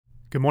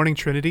Good morning,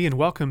 Trinity, and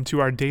welcome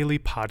to our daily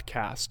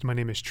podcast. My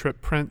name is Trip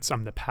Prince.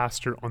 I'm the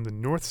pastor on the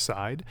north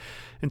side,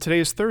 and today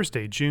is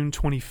Thursday, June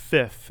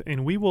 25th,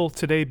 and we will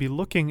today be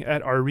looking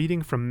at our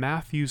reading from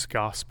Matthew's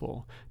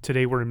Gospel.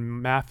 Today we're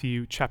in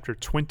Matthew chapter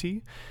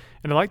 20,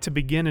 and I'd like to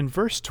begin in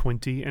verse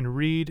 20 and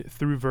read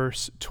through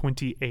verse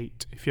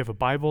 28. If you have a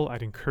Bible,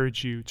 I'd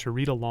encourage you to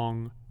read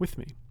along with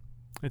me.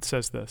 It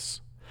says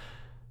this: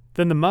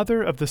 Then the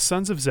mother of the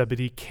sons of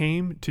Zebedee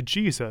came to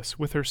Jesus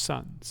with her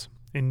sons,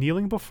 and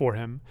kneeling before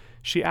him,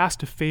 she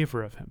asked a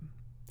favor of him.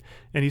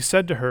 And he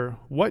said to her,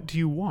 What do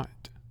you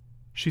want?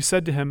 She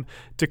said to him,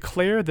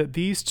 Declare that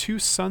these two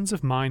sons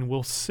of mine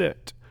will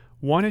sit,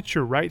 one at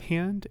your right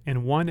hand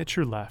and one at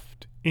your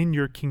left, in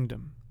your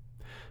kingdom.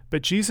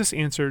 But Jesus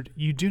answered,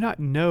 You do not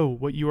know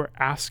what you are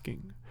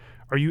asking.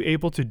 Are you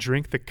able to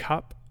drink the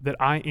cup that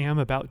I am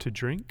about to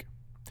drink?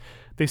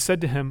 They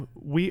said to him,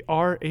 We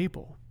are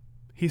able.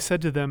 He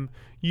said to them,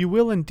 You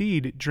will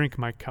indeed drink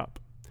my cup.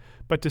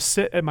 But to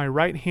sit at my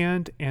right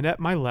hand and at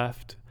my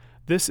left,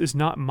 this is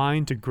not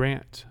mine to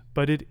grant,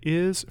 but it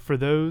is for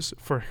those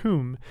for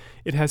whom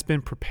it has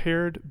been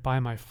prepared by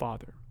my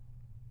Father.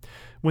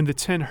 When the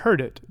 10 heard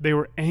it, they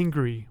were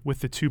angry with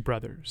the two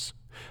brothers.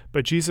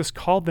 But Jesus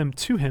called them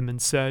to him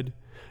and said,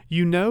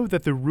 You know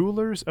that the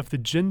rulers of the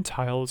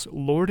Gentiles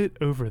lord it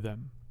over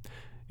them,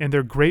 and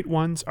their great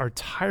ones are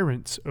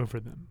tyrants over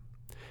them.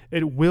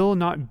 It will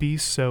not be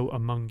so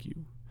among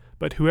you.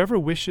 But whoever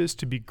wishes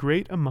to be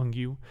great among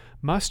you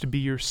must be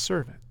your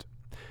servant,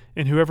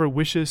 and whoever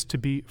wishes to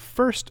be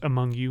first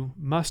among you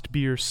must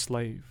be your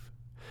slave.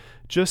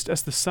 Just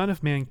as the Son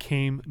of Man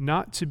came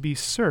not to be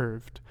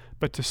served,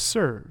 but to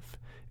serve,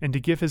 and to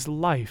give his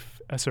life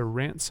as a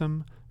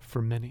ransom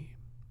for many.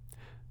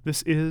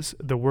 This is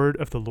the word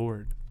of the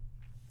Lord.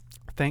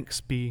 Thanks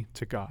be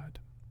to God.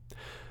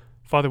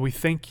 Father, we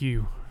thank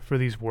you for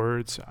these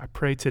words. I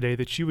pray today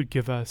that you would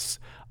give us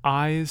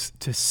eyes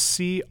to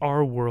see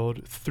our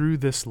world through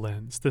this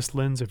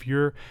lens of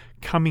your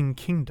coming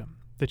kingdom,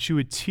 that you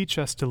would teach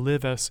us to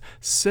live as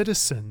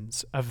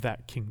citizens of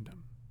that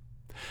kingdom.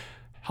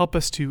 Help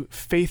us to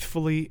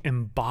faithfully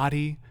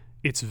embody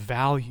its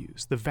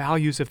values, the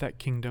values of that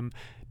kingdom,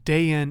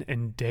 day in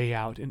and day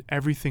out in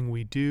everything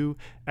we do,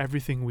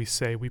 everything we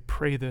say. We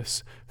pray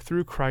this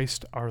through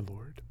Christ our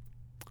Lord.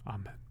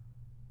 Amen.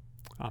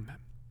 Amen.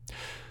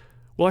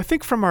 Well, I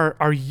think from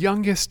our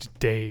youngest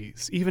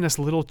days, even as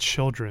little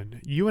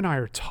children, you and I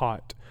are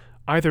taught,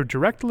 either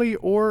directly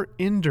or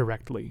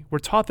indirectly, we're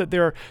taught that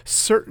there are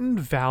certain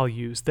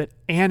values that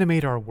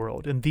animate our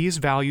world, and these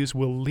values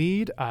will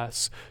lead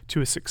us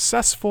to a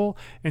successful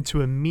and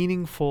to a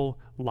meaningful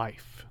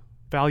life.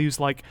 Values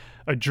like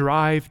a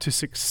drive to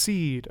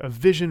succeed, a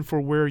vision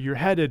for where you're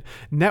headed,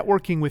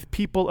 networking with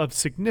people of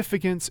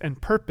significance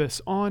and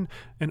purpose, on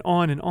and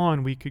on and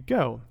on we could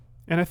go.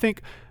 And I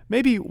think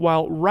maybe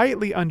while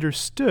rightly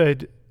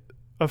understood,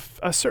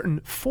 a certain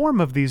form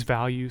of these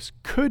values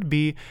could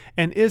be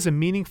and is a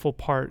meaningful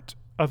part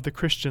of the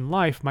Christian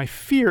life, my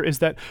fear is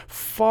that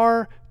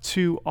far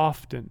too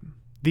often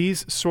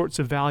these sorts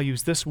of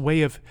values, this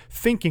way of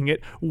thinking,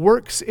 it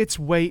works its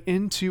way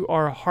into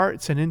our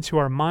hearts and into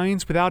our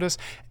minds without us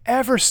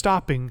ever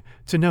stopping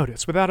to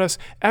notice, without us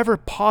ever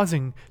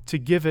pausing to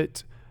give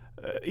it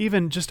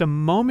even just a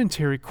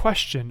momentary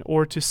question,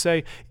 or to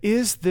say,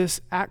 is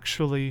this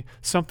actually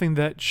something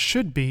that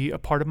should be a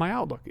part of my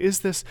outlook?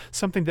 Is this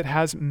something that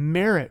has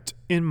merit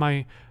in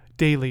my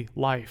daily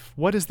life?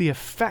 What is the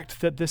effect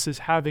that this is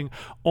having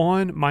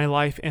on my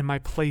life and my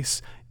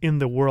place in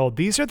the world?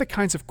 These are the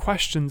kinds of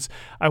questions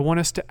I want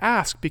us to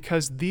ask,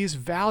 because these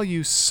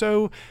values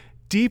so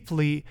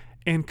deeply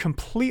and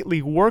completely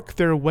work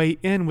their way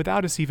in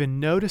without us even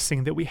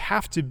noticing, that we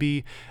have to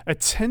be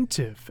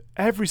attentive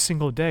every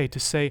single day to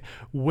say,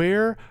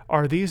 where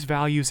are these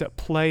values at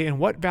play and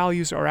what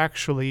values are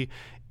actually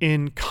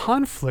in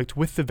conflict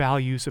with the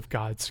values of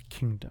God's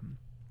kingdom?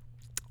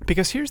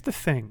 Because here's the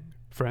thing,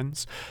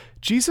 friends,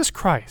 Jesus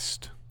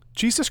Christ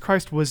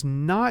was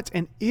not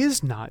and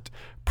is not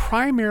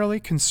primarily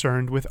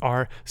concerned with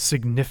our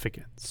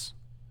significance.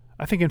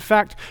 I think, in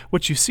fact,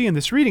 what you see in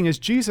this reading is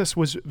Jesus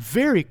was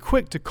very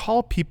quick to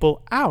call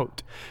people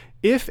out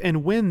if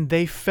and when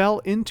they fell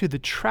into the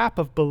trap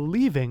of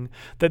believing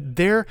that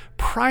their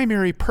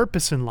primary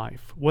purpose in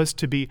life was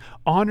to be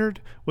honored,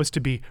 was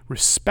to be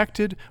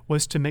respected,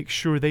 was to make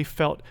sure they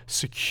felt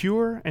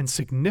secure and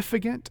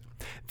significant.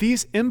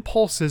 These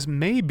impulses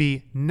may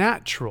be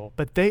natural,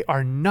 but they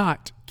are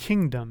not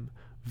kingdom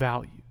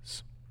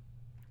values.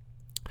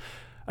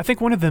 I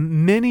think one of the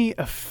many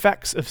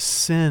effects of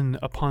sin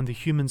upon the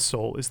human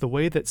soul is the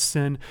way that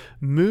sin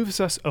moves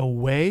us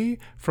away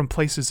from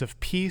places of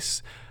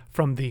peace,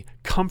 from the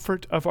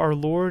comfort of our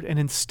Lord, and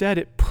instead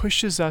it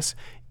pushes us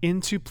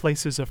into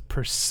places of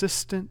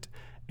persistent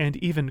and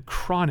even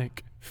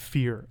chronic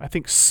fear. I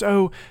think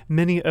so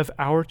many of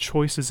our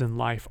choices in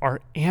life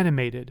are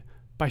animated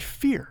by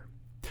fear.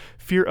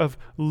 Fear of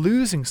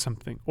losing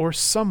something or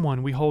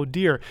someone we hold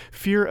dear,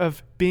 fear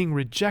of being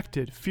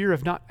rejected, fear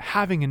of not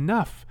having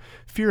enough,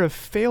 fear of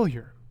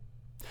failure.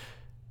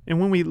 And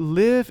when we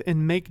live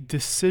and make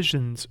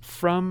decisions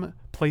from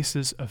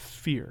places of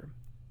fear,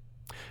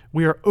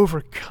 we are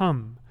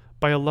overcome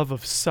by a love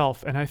of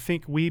self, and I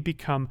think we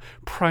become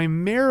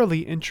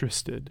primarily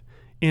interested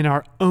in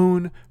our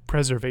own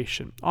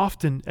preservation,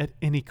 often at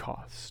any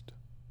cost.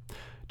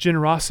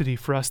 Generosity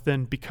for us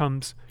then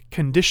becomes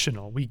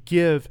conditional. We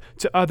give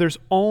to others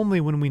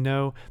only when we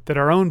know that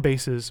our own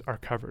bases are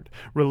covered.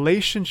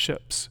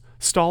 Relationships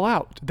stall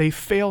out. They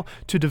fail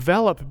to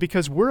develop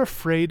because we're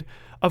afraid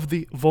of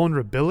the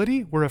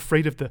vulnerability. We're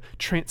afraid of the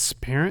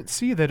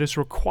transparency that is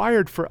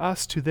required for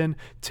us to then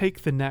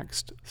take the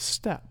next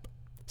step.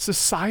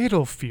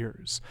 Societal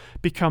fears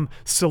become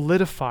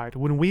solidified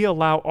when we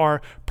allow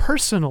our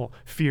personal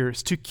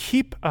fears to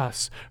keep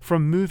us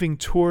from moving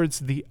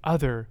towards the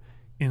other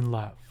in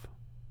love.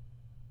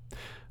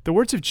 The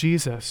words of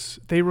Jesus,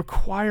 they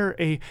require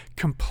a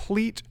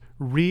complete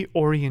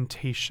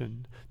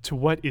reorientation to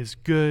what is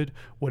good,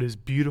 what is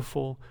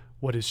beautiful,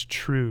 what is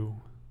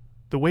true.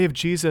 The way of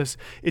Jesus,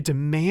 it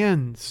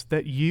demands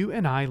that you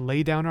and I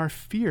lay down our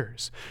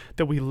fears,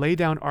 that we lay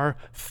down our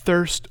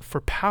thirst for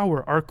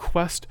power, our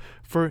quest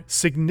for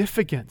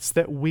significance,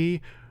 that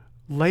we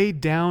lay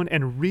down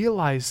and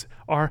realize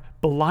our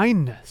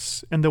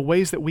blindness and the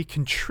ways that we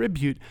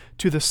contribute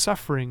to the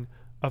suffering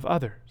of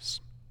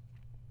others.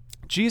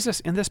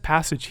 Jesus, in this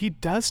passage, he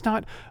does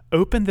not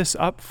open this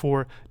up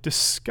for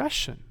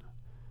discussion.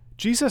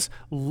 Jesus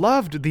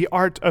loved the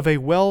art of a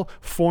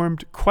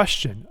well-formed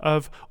question,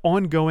 of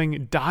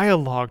ongoing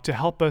dialogue to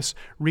help us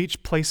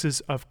reach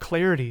places of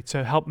clarity,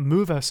 to help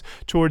move us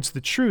towards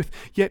the truth.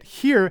 Yet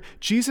here,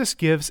 Jesus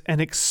gives an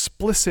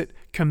explicit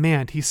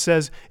command. He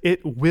says,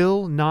 "It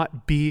will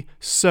not be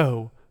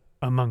so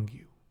among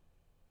you."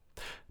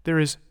 There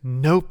is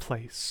no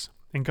place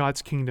in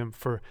God's kingdom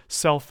for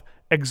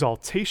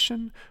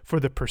self-exaltation, for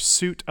the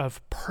pursuit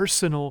of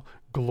personal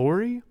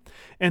glory.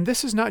 And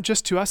this is not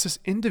just to us as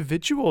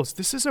individuals.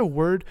 This is a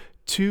word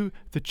to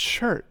the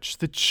church.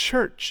 The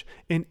church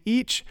in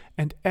each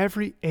and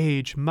every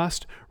age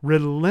must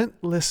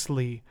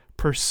relentlessly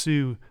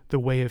pursue the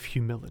way of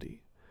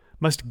humility,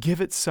 must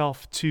give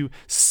itself to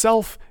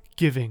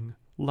self-giving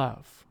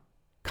love,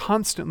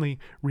 constantly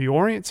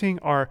reorienting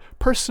our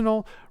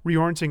personal,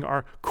 reorienting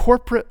our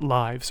corporate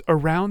lives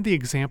around the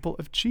example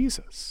of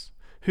Jesus,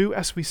 who,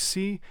 as we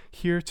see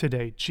here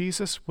today,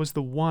 Jesus was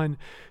the one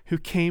who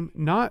came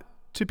not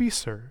to be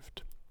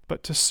served,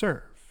 but to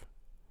serve,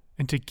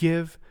 and to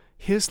give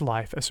his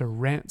life as a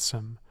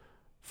ransom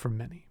for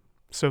many.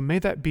 So may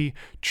that be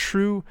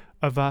true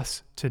of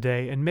us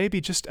today, and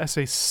maybe just as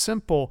a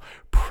simple,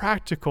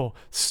 practical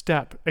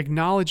step,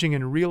 acknowledging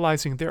and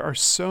realizing there are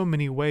so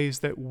many ways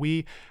that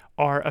we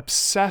are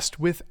obsessed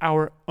with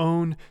our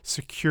own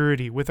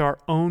security, with our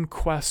own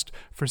quest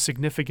for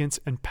significance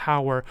and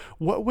power.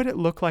 What would it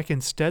look like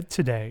instead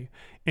today,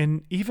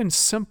 in even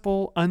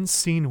simple,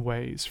 unseen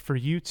ways, for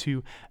you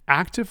to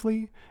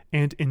actively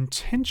and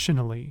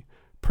intentionally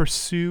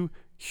pursue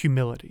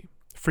humility?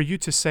 For you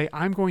to say,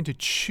 I'm going to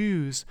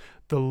choose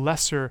the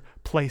lesser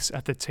place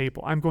at the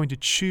table. I'm going to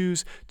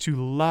choose to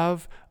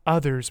love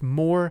others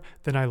more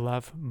than I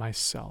love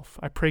myself.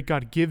 I pray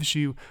God gives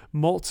you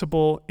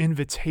multiple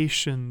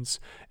invitations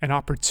and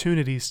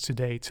opportunities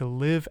today to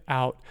live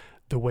out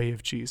the way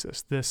of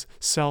Jesus, this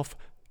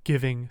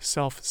self-giving,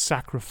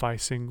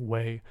 self-sacrificing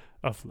way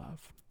of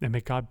love. And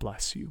may God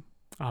bless you.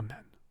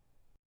 Amen.